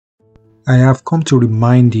I have come to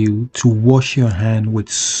remind you to wash your hand with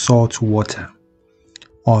salt water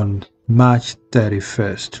on March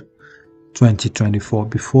 31st, 2024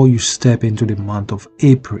 before you step into the month of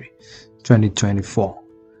April 2024.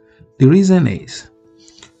 The reason is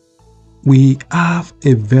we have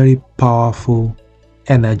a very powerful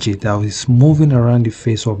energy that is moving around the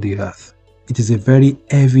face of the earth. It is a very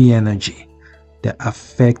heavy energy that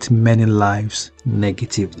affects many lives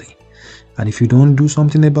negatively. And if you don't do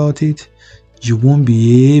something about it, you won't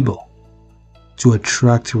be able to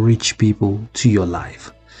attract rich people to your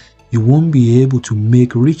life. You won't be able to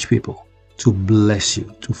make rich people to bless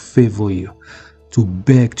you, to favor you, to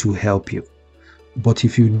beg to help you. But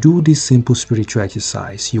if you do this simple spiritual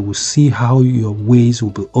exercise, you will see how your ways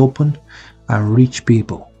will be open and rich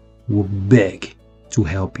people will beg to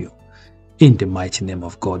help you. In the mighty name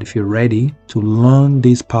of God, if you're ready to learn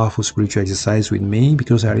this powerful spiritual exercise with me,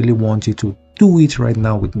 because I really want you to do it right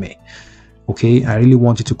now with me. Okay, I really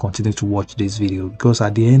want you to continue to watch this video, because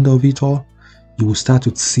at the end of it all, you will start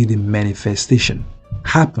to see the manifestation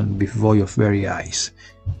happen before your very eyes.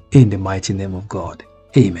 In the mighty name of God.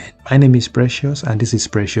 Amen. My name is Precious and this is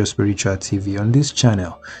Precious Spiritual TV. On this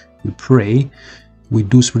channel, we pray, we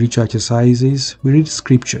do spiritual exercises, we read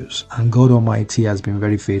scriptures, and God Almighty has been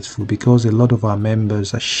very faithful because a lot of our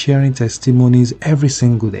members are sharing testimonies every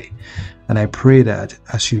single day. And I pray that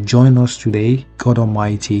as you join us today, God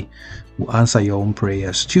Almighty will answer your own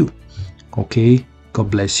prayers too. Okay? God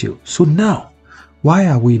bless you. So now, why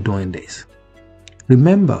are we doing this?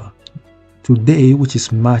 Remember, today, which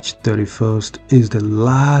is March 31st, is the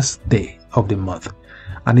last day of the month.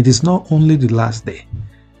 And it is not only the last day,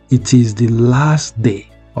 it is the last day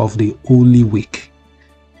of the Holy Week.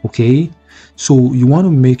 Okay? So you want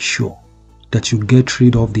to make sure that you get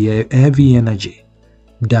rid of the heavy energy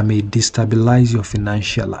that may destabilize your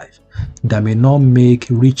financial life, that may not make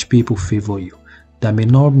rich people favor you, that may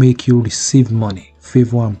not make you receive money,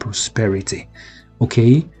 favor, and prosperity.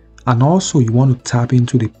 Okay? And also you want to tap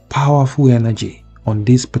into the powerful energy on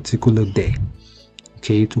this particular day,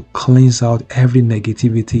 okay, to cleanse out every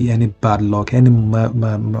negativity, any bad luck, any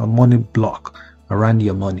money block around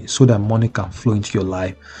your money, so that money can flow into your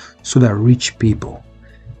life, so that rich people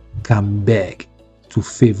can beg to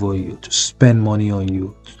favor you, to spend money on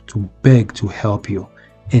you, to beg to help you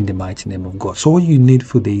in the mighty name of God. So what you need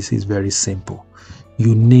for this is very simple.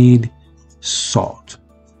 You need salt.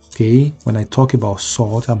 Okay, when I talk about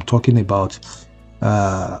salt, I'm talking about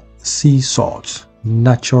sea salt,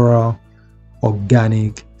 natural,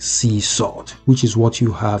 organic sea salt, which is what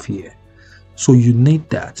you have here. So you need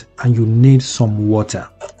that, and you need some water.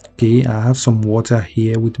 Okay, I have some water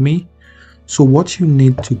here with me. So what you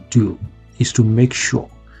need to do is to make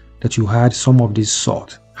sure that you add some of this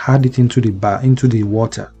salt, add it into the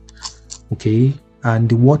water. Okay, and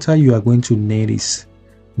the water you are going to need is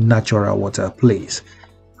natural water, please.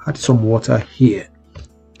 Add some water here.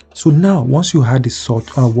 So now once you add the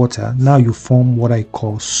salt water, now you form what I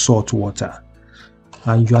call salt water,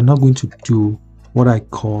 and you are not going to do what I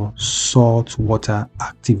call salt water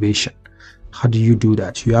activation. How do you do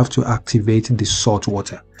that? You have to activate the salt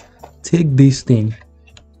water. Take this thing,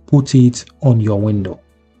 put it on your window,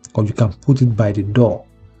 or you can put it by the door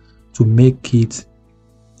to make it,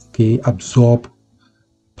 okay, absorb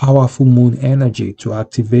powerful moon energy, to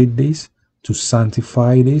activate this, to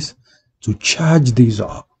sanctify this, to charge this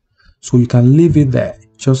up. So you can leave it there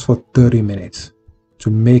just for 30 minutes to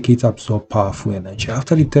make it absorb powerful energy.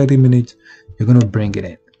 After the 30 minutes, you're going to bring it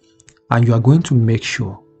in, and you are going to make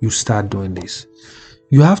sure you start doing this.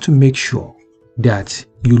 You have to make sure that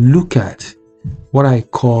you look at what I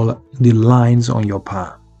call the lines on your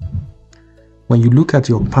palm. When you look at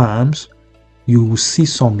your palms, you will see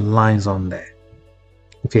some lines on there.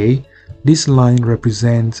 Okay, this line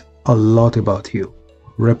represents a lot about you,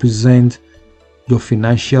 represent your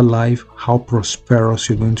financial life, how prosperous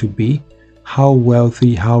you're going to be, how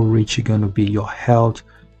wealthy, how rich you're going to be, your health,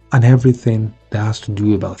 and everything that has to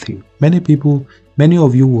do about you. Many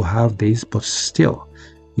of you will have this, but still,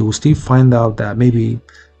 you will still find out that maybe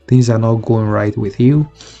things are not going right with you.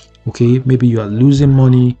 Okay, maybe you are losing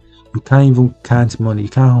money, you can't even count money, you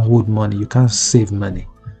can't hold money, you can't save money.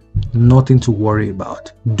 Nothing to worry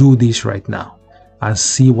about. Do this right now and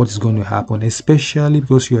see what is going to happen, especially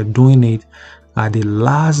because you are doing it at the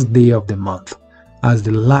last day of the month, as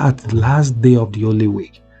the last day of the Holy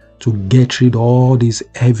Week, to get rid of all this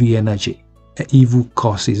heavy energy, evil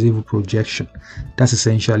causes, evil projection. That's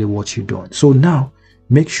essentially what you're doing. So now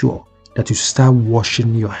make sure that you start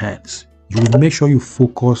washing your hands. You will make sure you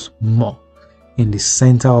focus more in the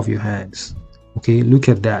center of your hands. Okay, look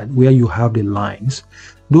at that, where you have the lines.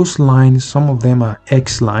 Those lines, some of them are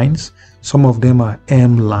X lines, Some of them are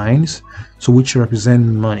M lines, so which represent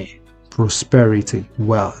money, prosperity,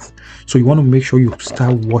 wealth. So you want to make sure you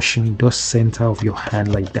start washing the center of your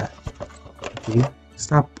hand like that. Okay,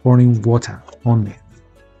 start pouring water on it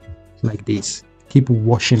like this. Keep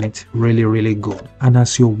washing it really good. And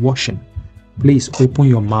as you're washing, please open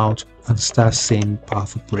your mouth and start saying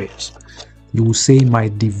powerful prayers. You will say, my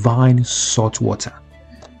divine salt water,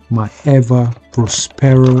 my ever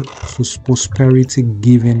prosperity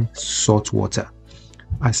giving salt water.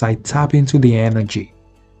 As I tap into the energy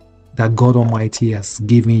that God Almighty has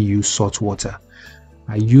given you, salt water,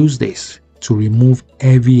 I use this to remove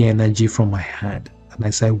heavy energy from my hand. And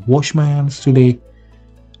as I wash my hands today,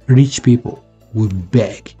 rich people will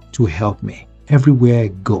beg to help me. Everywhere I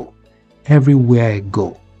go, everywhere I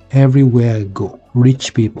go, everywhere I go,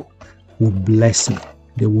 rich people will bless me.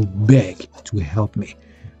 They will beg to help me.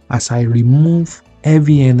 As I remove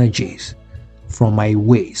heavy energies from my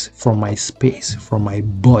ways, from my space, from my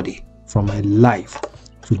body, from my life,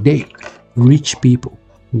 today, rich people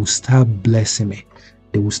will start blessing me.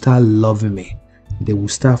 They will start loving me. They will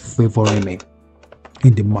start favoring me.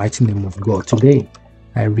 In the mighty name of God. Today,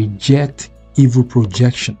 I reject evil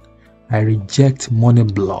projection. I reject money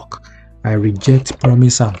block. I reject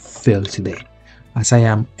promise and fail today. As I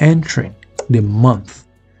am entering the month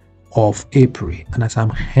of April and as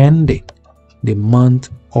I'm ending the month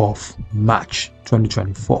of March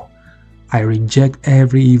 2024, I reject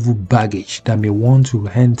every evil baggage that may want to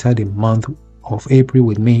enter the month of April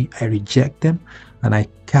with me. I reject them and I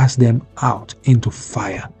cast them out into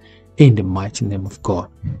fire in the mighty name of God.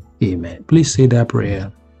 Amen. Please say that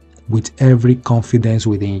prayer with every confidence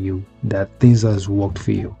within you that things has worked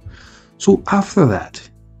for you. So after that,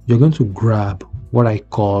 you're going to grab what I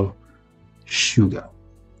call sugar.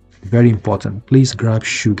 Very important. Please grab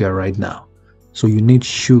sugar right now. So you need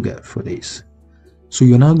sugar for this. So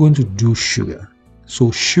you're now going to do sugar.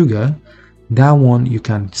 So sugar, that one you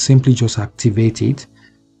can simply just activate it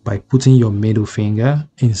by putting your middle finger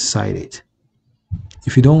inside it.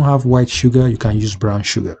 If you don't have white sugar, you can use brown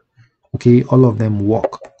sugar. Okay, all of them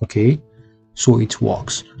work. Okay, so it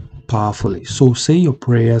works powerfully. So say your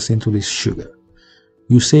prayers into this sugar.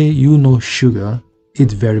 You say, you know, sugar,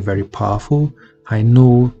 it's very powerful. I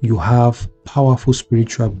know you have powerful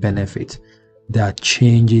spiritual benefit that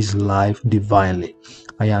changes life divinely.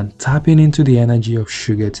 I am tapping into the energy of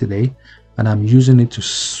sugar today and I'm using it to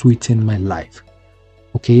sweeten my life.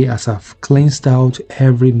 Okay, as I've cleansed out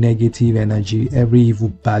every negative energy, every evil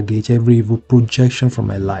baggage, every evil projection from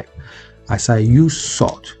my life, as I use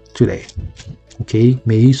salt today, okay,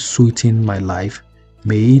 may it sweeten my life,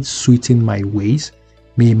 may it sweeten my ways,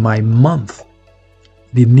 may my month,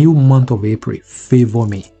 the new month of April, favor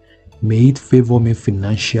me. May it favor me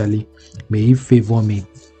financially, may it favor me,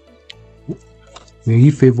 may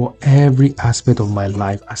it favor every aspect of my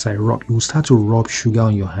life. As I rub, you will start to rub sugar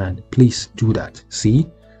on your hand. Please do that. See,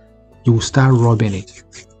 you will start rubbing it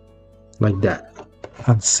like that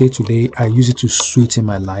and say, today I use it to sweeten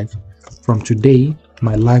my life. From today,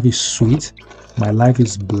 my life is sweet, my life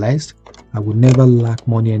is blessed. I will never lack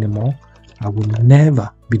money anymore. I will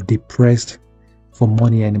never be depressed for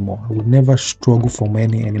money anymore. I will never struggle for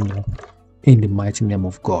money anymore. In the mighty name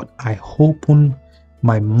of God, I open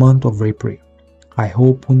my month of April. I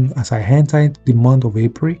open, as I enter the month of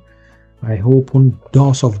April, I open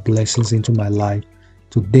doors of blessings into my life.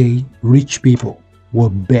 Today, rich people will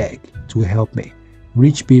beg to help me.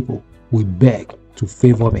 Rich people will beg to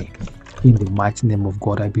favor me. In the mighty name of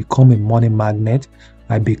God, I become a money magnet.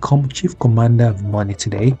 I become chief commander of money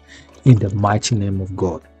today. In the mighty name of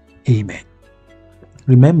God. Amen.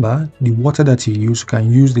 Remember, the water that you use, you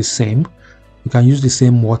can use the same. You can use the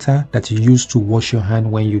same water that you use to wash your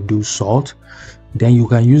hand when you do salt. Then you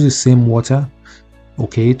can use the same water,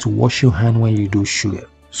 okay, to wash your hand when you do sugar.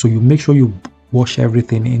 So you make sure you wash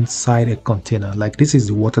everything inside a container. Like this is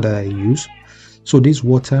the water that I use. So this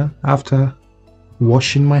water, after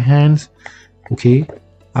washing my hands, okay,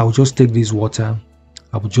 I will just take this water,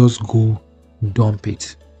 I will just go dump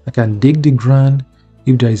it. I can dig the ground.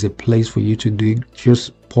 If there is a place for you to dig,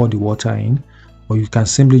 just pour the water in, or you can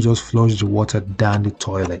simply just flush the water down the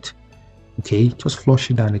toilet. Okay, just flush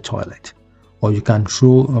it down the toilet, or you can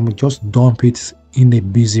just dump it in a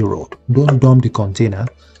busy road. Don't dump the container,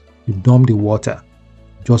 you dump the water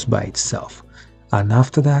just by itself. And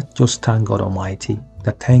after that, just thank God Almighty.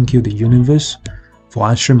 Thank you, the universe, for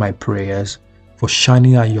answering my prayers, for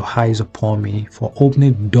shining out your eyes upon me, for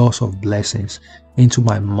opening doors of blessings into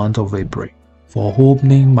my month of April, for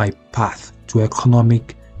opening my path to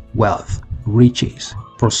economic wealth, riches,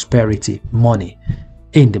 prosperity, money.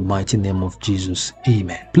 in the mighty name of Jesus.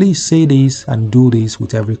 Amen. Please say this and do this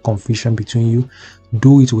with every confusion between you.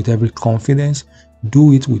 Do it with every confidence.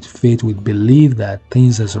 Do it with faith, with belief that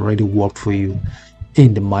things has already worked for you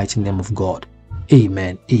in the mighty name of God.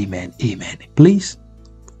 Amen. Amen. Amen. Please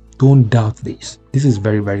don't doubt this. This is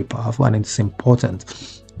very, very powerful, and it's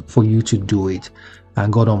important for you to do it.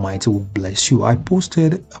 And God Almighty will bless you. I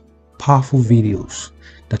posted powerful videos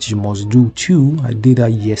that you must do too. I did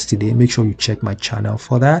that yesterday. Make sure you check my channel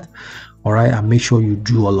for that. All right. And make sure you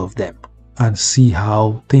do all of them and see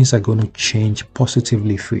how things are going to change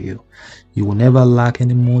positively for you. You will never lack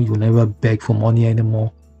anymore. You will never beg for money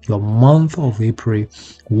anymore. Your month of April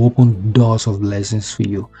will open doors of blessings for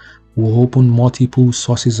you. Will open multiple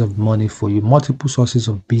sources of money for you, multiple sources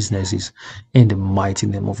of businesses in the mighty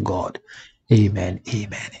name of God. Amen.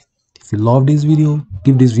 Amen. If you love this video,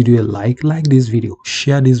 give this video a like this video,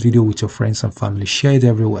 share this video with your friends and family, share it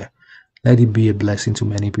everywhere. Let it be a blessing to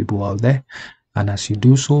many people out there. And as you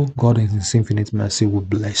do so, God in His infinite mercy will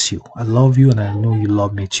bless you. I love you, and I know you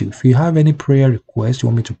love me too. If you have any prayer request, you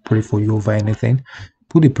want me to pray for you over anything,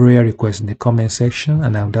 put the prayer request in the comment section,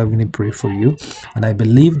 and I'll definitely pray for you. And I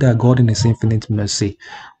believe that God in His infinite mercy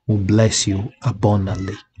will bless you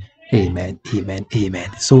abundantly. Amen. Amen. Amen.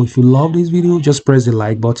 So if you love this video, just press the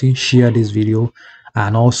like button, share this video,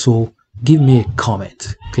 and also give me a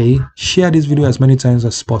comment. Okay, share this video as many times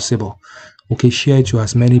as possible. Okay, share it to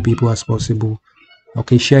as many people as possible.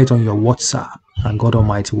 Okay, share it on your WhatsApp, and God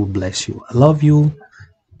Almighty will bless you. I love you.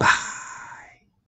 Bye.